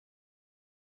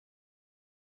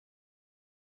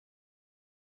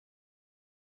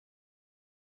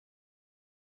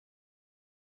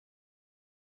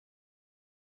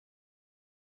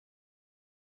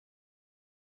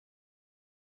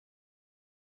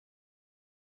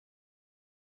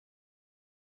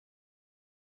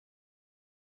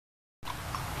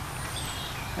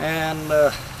And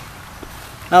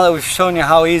now that we've shown you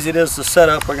how easy it is to set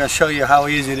up, we're going to show you how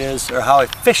easy it is, or how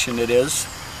efficient it is.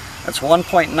 That's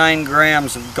 1.9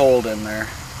 grams of gold in there.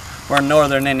 We're in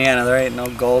northern Indiana, there ain't no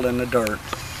gold in the dirt.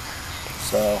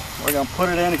 So we're going to put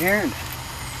it in here and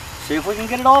see if we can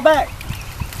get it all back.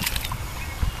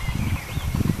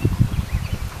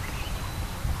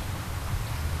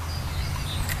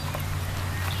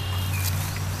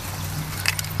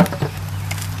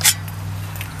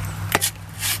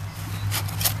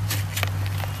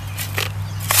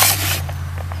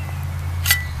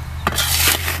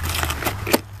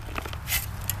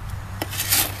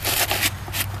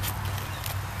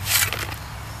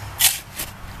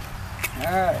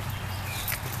 All right.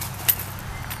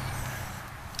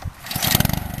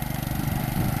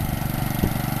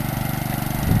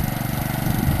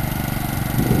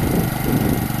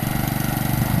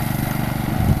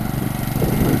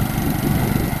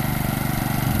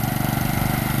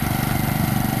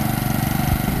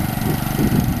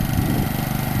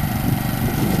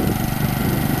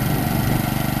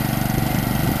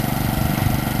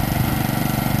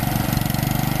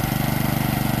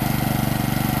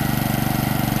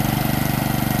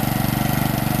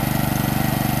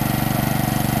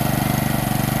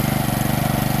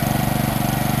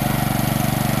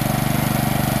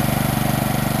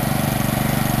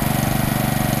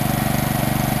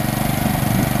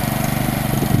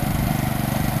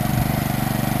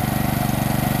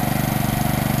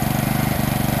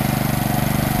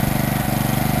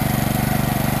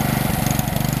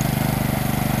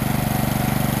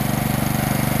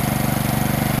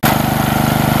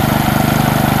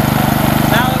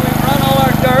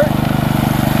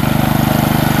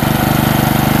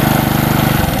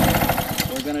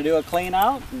 Do a clean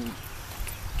out and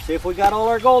see if we got all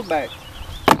our gold back.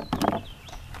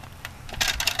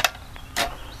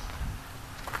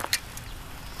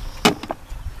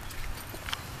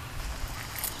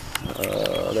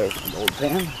 There's the gold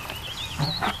pan.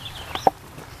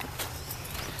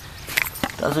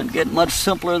 Doesn't get much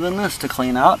simpler than this to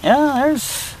clean out. Yeah,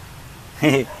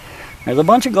 there's a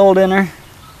bunch of gold in there.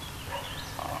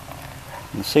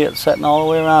 You can see it setting all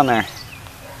the way around there.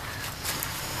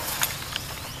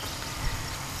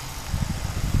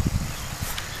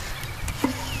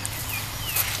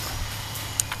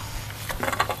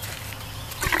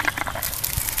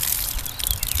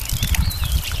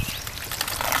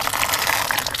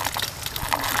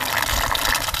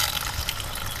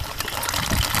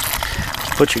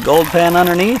 Put your gold pan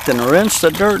underneath and rinse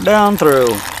the dirt down through.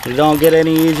 You don't get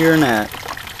any easier than that.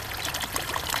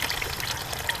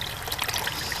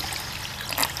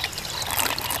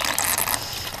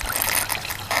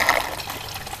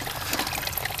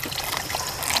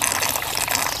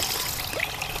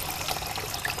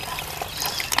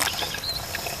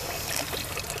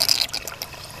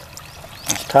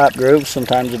 This top groove,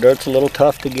 sometimes the dirt's a little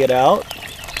tough to get out.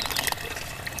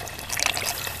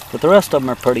 But the rest of them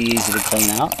are pretty easy to clean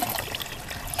out.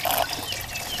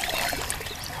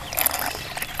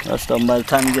 The rest of them, by the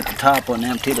time you get the top one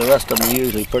empty, the rest of them are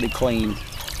usually pretty clean.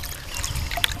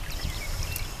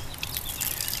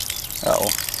 Uh-oh.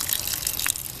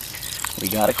 We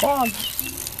got a clog.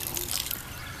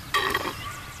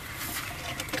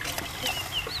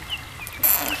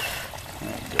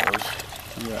 There it goes.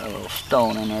 We got a little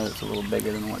stone in there that's a little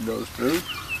bigger than what goes through.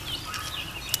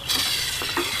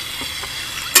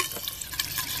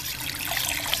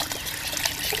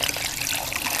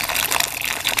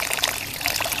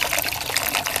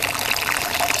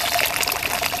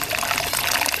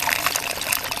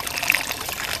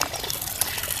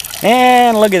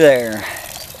 And looky there.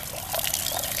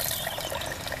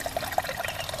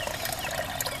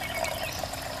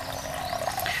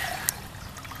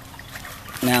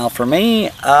 Now for me,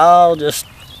 I'll just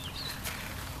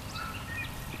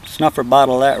snuffer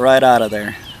bottle that right out of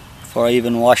there before I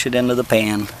even wash it into the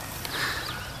pan.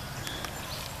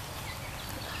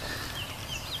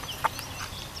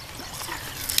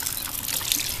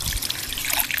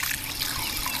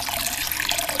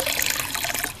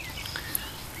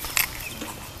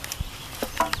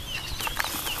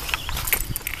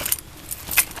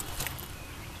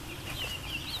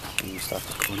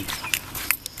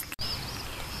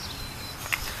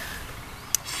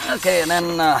 Okay, and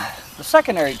then the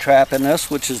secondary trap in this,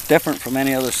 which is different from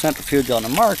any other centrifuge on the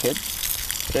market,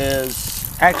 is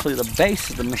actually the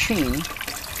base of the machine.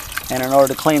 And in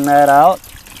order to clean that out,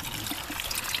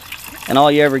 and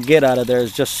all you ever get out of there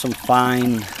is just some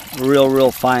fine,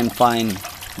 real fine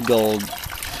gold.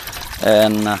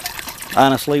 And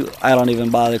honestly, I don't even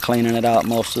bother cleaning it out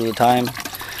most of the time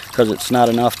because it's not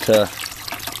enough to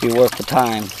be worth the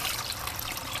time.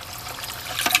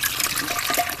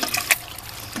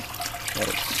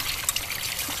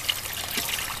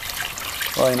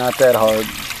 Probably not that hard.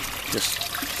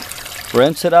 Just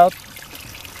rinse it out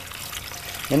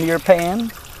into your pan.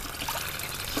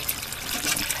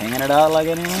 Pan it out like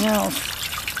anything else.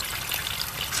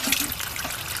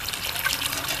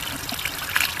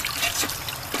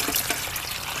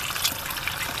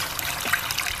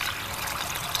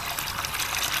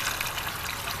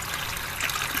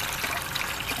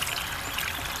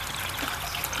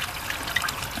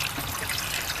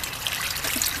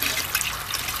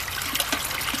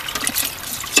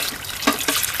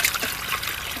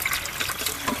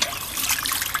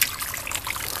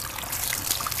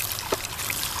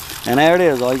 And there it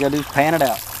is. All you gotta do is pan it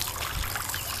out.